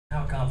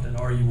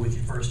confident are you with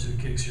your first two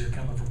kicks here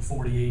coming from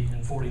 48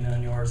 and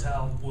 49 yards?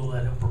 How will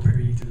that help prepare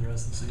you through the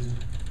rest of the season?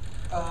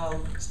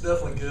 It's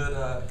definitely good,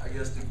 I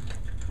guess, to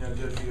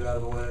get a few out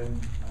of the way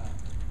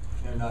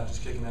and not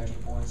just kicking extra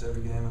points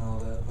every game and all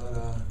that.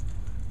 But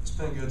it's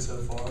been good so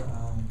far.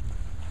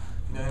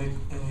 Any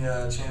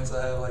chance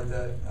I have like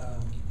that,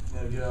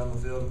 to get out on the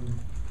field and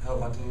help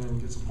my team and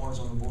get some points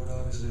on the board,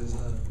 obviously, is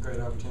a great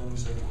opportunity.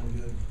 So it's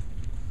been good.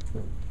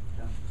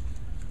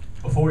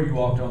 Before you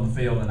walked on the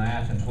field in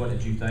Athens, what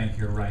did you think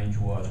your range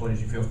was? What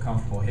did you feel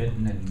comfortable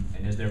hitting,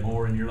 and is there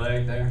more in your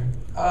leg there?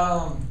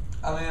 I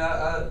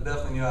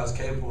definitely knew I was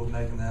capable of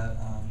making that.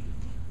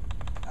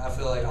 I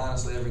feel like,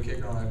 honestly, every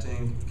kicker on our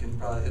team can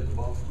probably hit the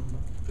ball from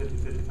 50,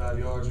 55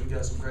 yards. We've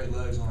got some great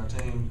legs on our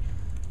team.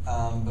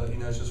 But,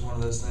 it's just one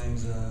of those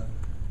things,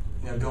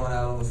 going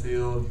out on the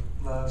field,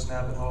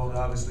 snap and hold,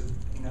 obviously,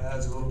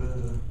 adds a little bit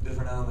of a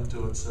different element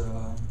to it.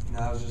 So,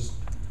 I was just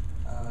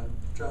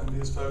trying to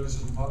be as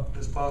focused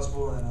as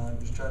possible and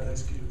just try to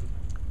execute.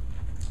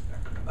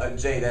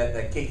 Jay,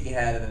 that kick you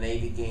had in the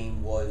Navy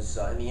game was,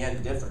 in the end,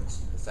 the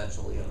difference,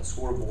 essentially, on the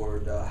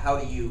scoreboard. How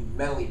do you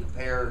mentally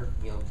prepare,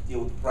 to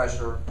deal with the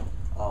pressure?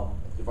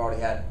 You've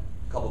already had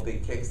a couple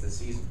big kicks this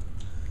season.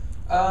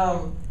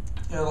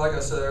 Like I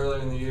said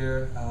earlier in the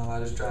year, I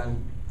just try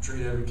and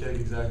treat every kick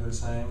exactly the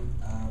same,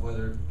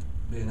 whether it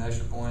be an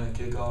extra point, a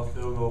kickoff,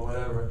 field goal,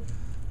 whatever.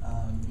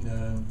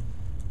 And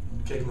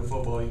kicking the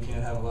football, you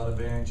can't have a lot of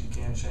variance. You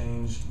can't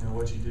change,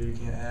 what you do. You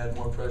can't add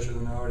more pressure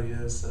than there already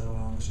is.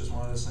 So it's just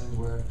one of those things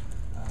where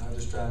I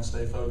just try and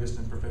stay focused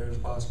and prepared as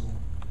possible.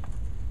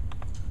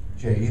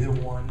 Jay, either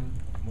one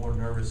more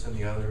nervous than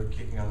the other,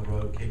 kicking on the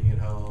road, kicking at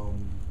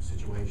home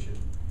situation?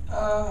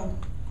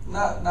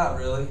 Not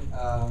really.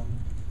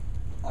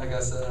 Like I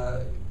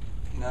said,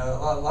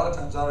 a lot of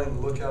times I don't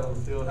even look out on the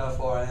field how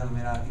far I am.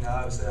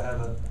 Obviously I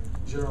have a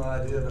general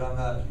idea, but I'm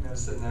not,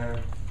 sitting there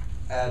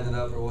adding it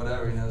up or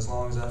whatever. As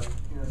long as I,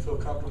 feel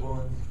comfortable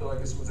and feel like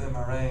it's within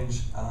my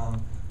range.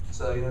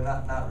 So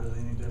not really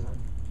any different.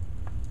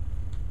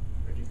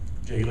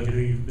 Jay, you look at who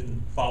you've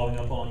been following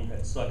up on. You've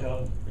had Suck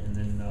Up, and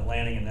then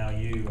Lanning, and now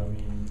you.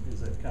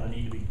 Does that kind of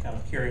need to be kind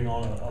of carrying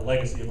on a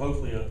legacy of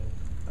hopefully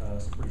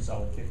some pretty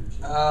solid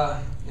kickers?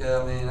 I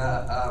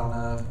don't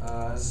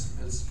know.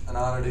 It's an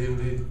honor to even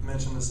be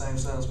mentioned the same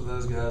sentence with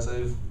those guys.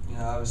 They've,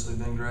 obviously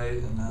been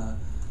great and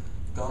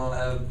gone on to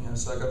have,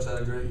 Suck Up's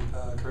had a great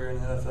career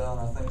in the NFL,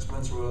 and I think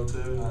Spencer will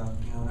too.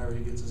 Whenever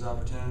he gets his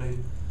opportunity.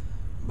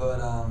 But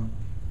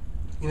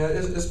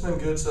it's been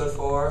good so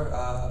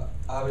far.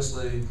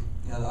 Obviously,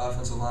 the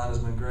offensive line has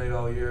been great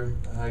all year.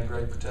 Had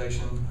great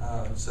protection.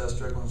 Seth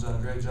Strickland's done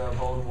a great job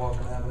holding.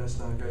 Walker Navin's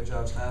done a great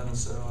job snapping.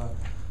 So,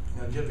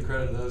 give the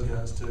credit to those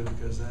guys too,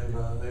 because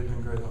they've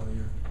been great all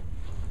year.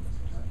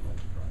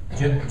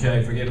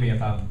 Jay, forgive me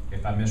if I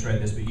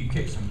misread this, but you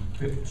kicked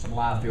some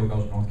live field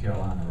goals in North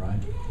Carolina, right?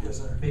 Yes,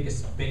 sir.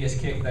 Biggest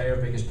kick there,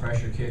 biggest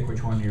pressure kick.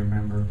 Which one do you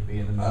remember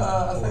being the most?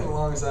 I think the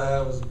longest I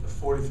had was a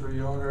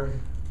 43-yarder.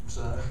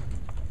 So.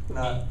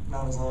 Not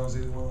as long as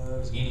either one of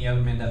those. Any of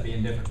them end up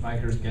being difference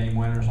makers, game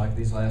winners like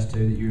these last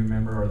two that you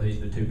remember, or are these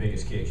the two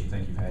biggest kicks you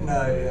think you've had?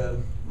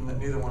 No,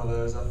 neither one of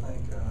those. I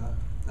think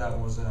that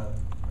one was in a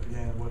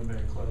game that wasn't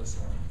very close.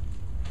 So.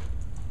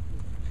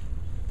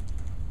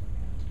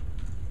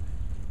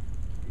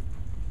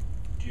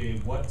 Jay,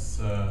 what's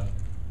the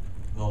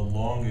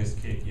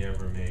longest kick you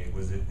ever made?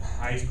 Was it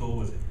high school?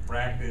 Was it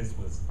practice?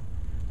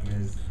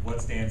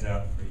 What stands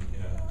out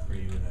for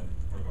you in that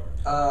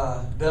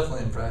regard?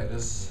 Definitely in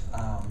practice.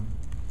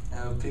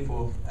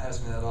 People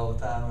ask me that all the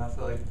time, and I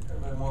feel like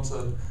everybody wants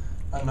a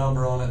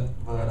number on it.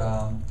 But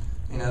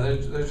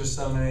there's just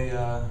so many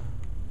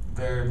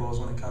variables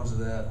when it comes to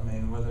that.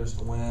 Whether it's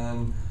the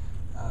wind,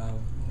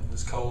 if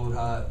it's cold,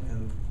 hot, the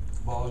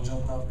ball's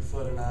jumping off your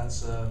foot or not.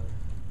 So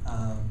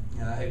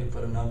I hate to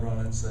put a number on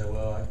it and say,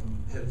 well, I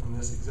can hit from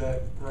this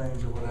exact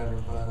range or whatever.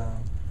 But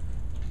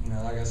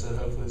like I said,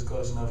 hopefully it's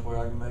close enough where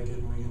I can make it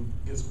and we can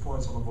get some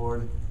points on the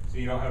board. So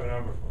you don't have a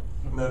number for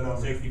it? No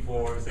number.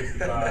 64,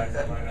 65,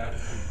 something like that?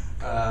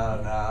 No,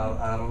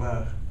 I don't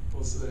know.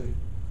 We'll see. Anything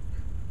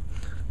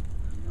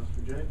else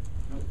for Jay?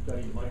 Nope. Do you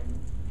need a mic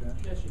for Josh?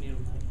 Yes, you need a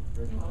mic.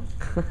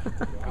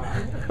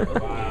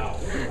 Wow.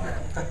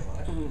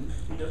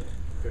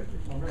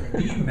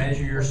 Do you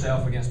measure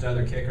yourself against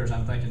other kickers?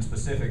 I'm thinking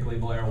specifically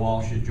Blair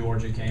Walsh at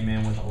Georgia came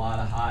in with a lot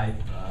of hype,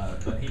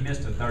 but he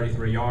missed a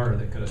 33-yarder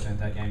that could have sent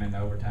that game into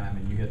overtime,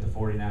 and you hit the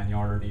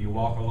 49-yarder. Do you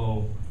walk a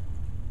little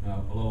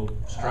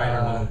straighter,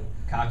 a little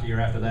cockier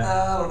after that?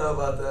 I don't know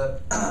about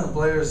that.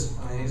 Blair's,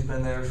 he's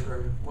been there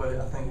for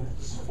I think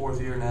this is his 4th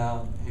year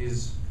now.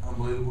 He's an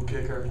unbelievable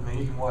kicker.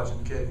 You can watch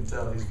him kick and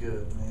tell he's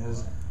good.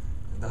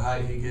 The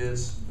height he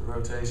gets, the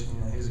rotation,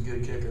 he's a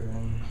good kicker.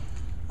 And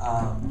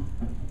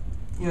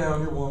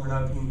when you're warming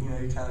up,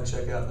 you kind of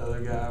check out the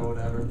other guy or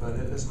whatever, but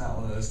it's not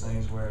one of those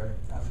things where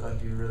I feel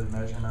like you're really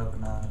measuring up or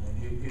not.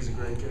 He's a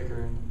great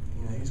kicker, and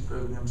he's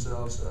proven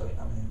himself, so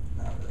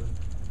not really.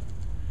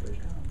 Great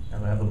times.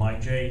 And I have the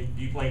mic. Jay,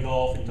 do you play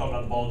golf? And you talk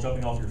about the ball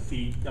jumping off your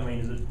feet. I mean,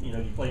 is it, do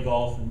you play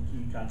golf and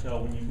you kind of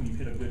tell when you've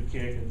hit a good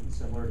kick, it's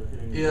similar to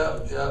hitting? Yeah.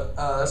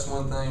 That's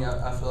one thing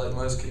I feel like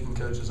most kicking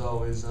coaches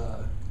always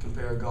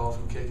compare golf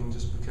and kicking,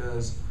 just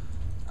because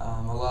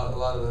a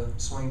lot of the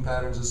swing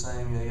patterns are the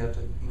same. You have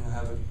to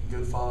have a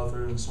good follow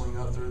through and swing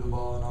up through the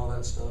ball and all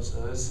that stuff.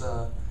 So it's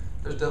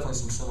there's definitely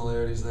some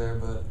similarities there,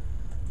 but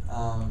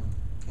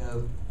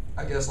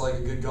I guess like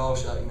a good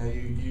golf shot,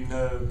 you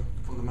know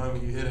from the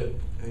moment you hit it,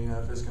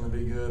 if it's going to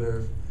be good, or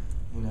if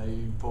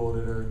you pulled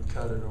it or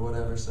cut it or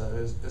whatever. So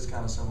it's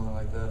kind of similar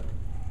like that.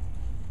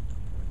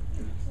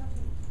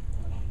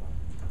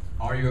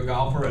 Are you a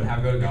golfer, and how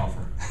good a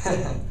golfer?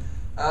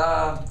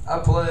 I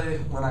play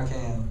when I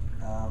can.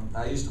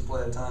 I used to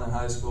play a ton in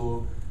high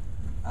school.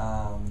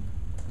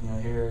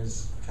 Here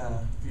is kind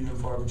of few and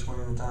far between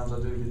the times I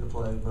do get to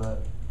play,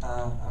 but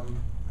I'm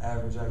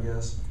average, I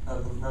guess.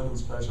 Nothing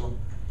special.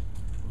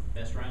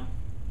 Best round?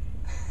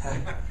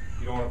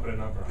 You don't want to put a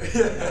number on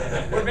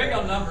it. We're big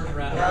on numbers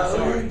around here. Yeah, we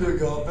Sorry. can do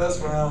golf.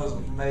 Best round was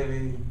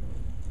maybe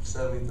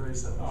 73,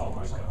 74, Oh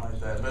my something gosh.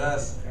 like that. But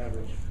that's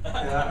Average.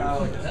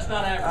 That's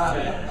not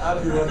average.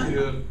 I'd be lucky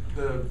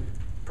to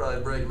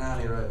probably break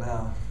 90 right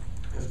now,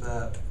 if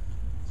that.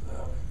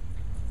 So.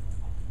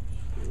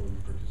 People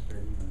wouldn't participate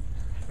in that.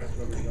 That's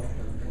what we don't.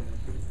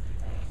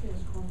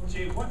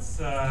 Jay,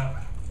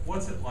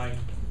 what's it like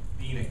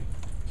being a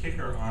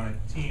kicker on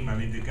a team? I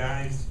mean, do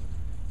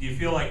you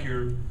feel like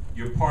you're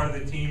part of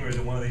the team, or is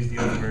it one of these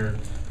deals where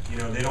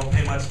they don't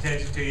pay much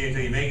attention to you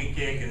until you make a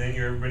kick, and then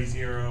you're everybody's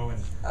hero,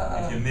 and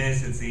if you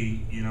miss, it's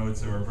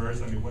the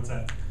reverse? I mean, what's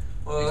that?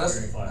 Well,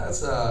 experience like?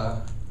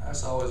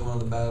 that's always one of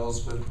the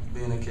battles with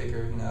being a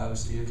kicker.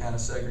 Obviously you're kind of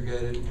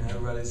segregated.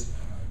 Everybody's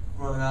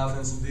running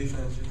offense and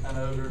defense. You're kind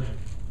of over,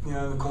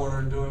 in the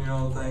corner doing your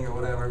own thing or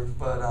whatever.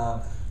 But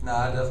no,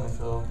 I definitely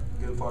feel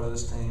a good part of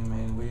this team. I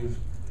mean, we've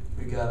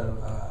got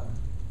a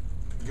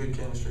good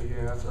chemistry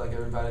here. I feel like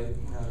everybody,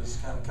 has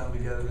kind of come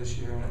together this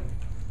year, and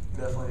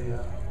definitely,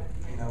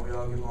 we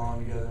all get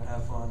along together and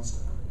have fun. So.